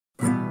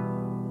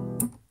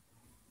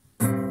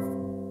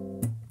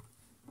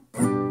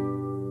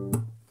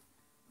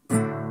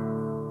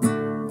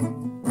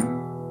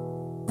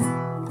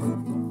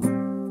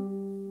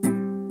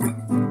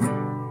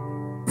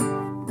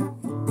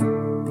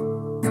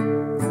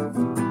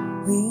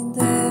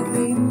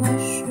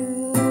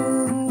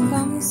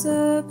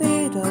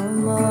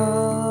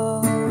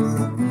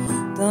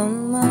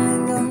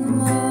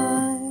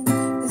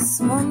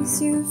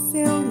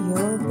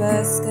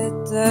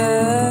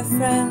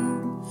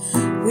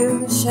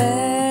we'll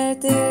share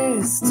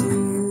this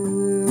too.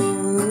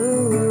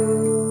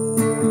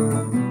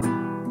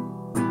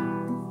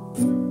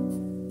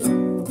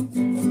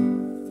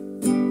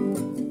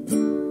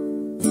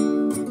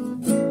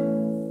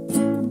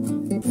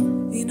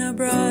 In a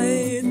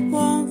bright,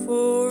 warm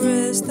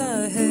forest,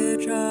 a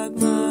hedgehog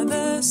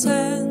mother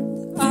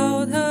sent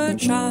out her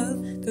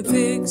child to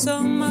pick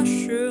some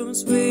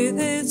mushrooms with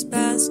its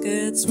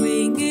basket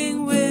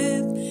swinging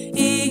with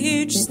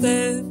each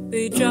step.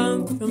 They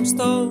jumped from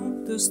stone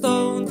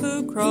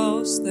to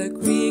cross the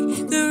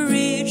creek to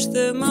reach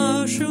the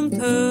mushroom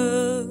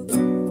tub.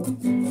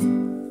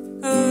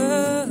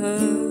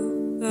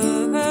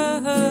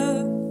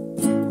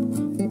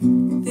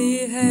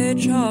 The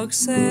hedgehog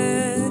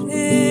set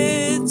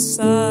its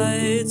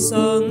sights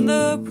on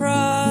the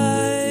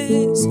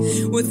prize.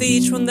 With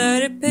each one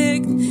that it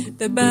picked,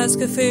 the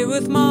basket filled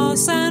with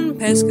moss and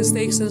pesky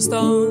sticks and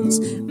stones.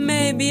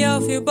 Maybe a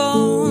few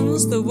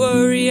bones, the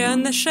worry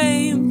and the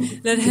shame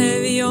laid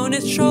heavy on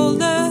its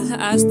shoulder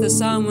as the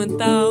sun went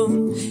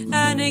down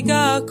and it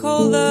got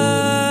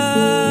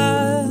colder.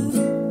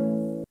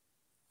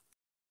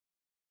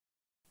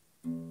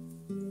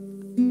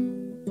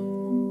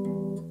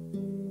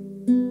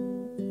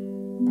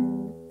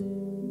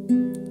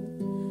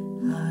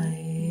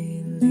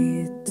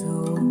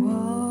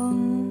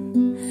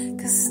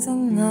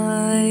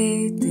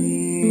 Night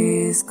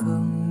is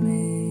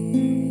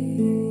coming.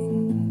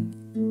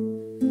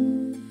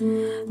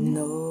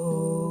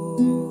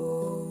 No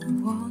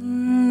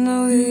one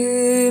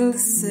will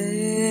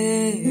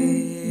save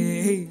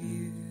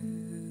you.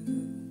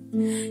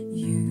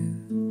 You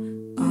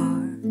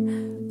are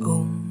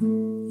on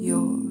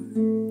your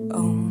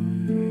own.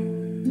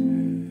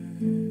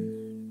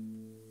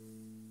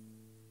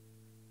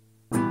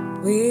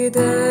 With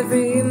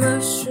every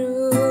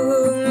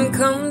mushroom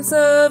comes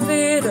a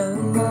bit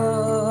of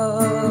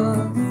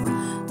love.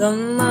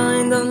 Don't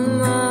mind,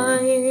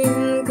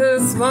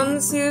 'cause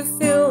once you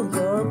fill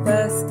your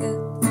basket,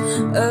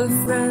 a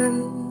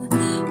friend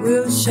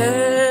will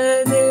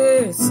share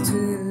theirs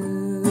too.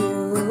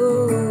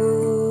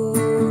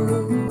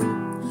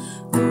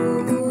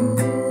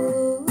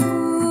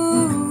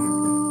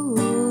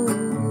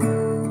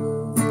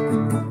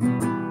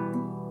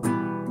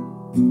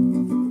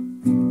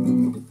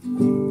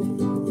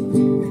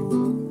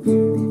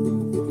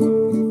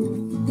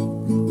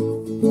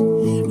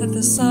 At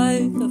the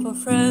sight of a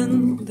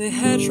friend, the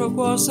hedgehog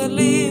was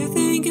alive,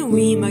 thinking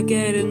we might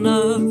get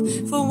enough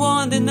for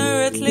one dinner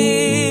at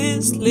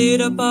least.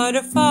 Lit up by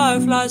the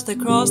fireflies that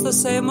crossed the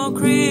same old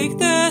creek,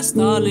 the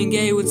starling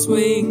gay would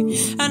swing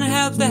and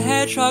help the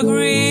hedgehog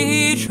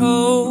reach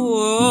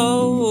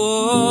home.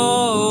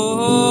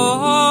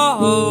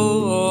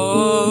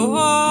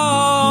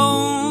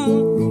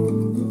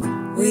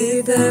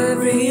 With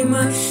every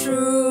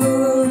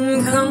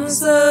mushroom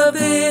comes a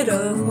bit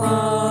of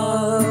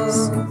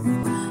moss.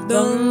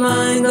 Don't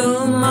mind,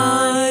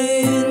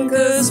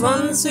 'cause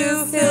once you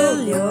fill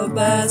your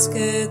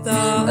basket,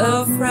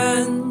 a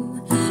friend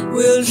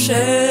will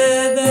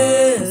share their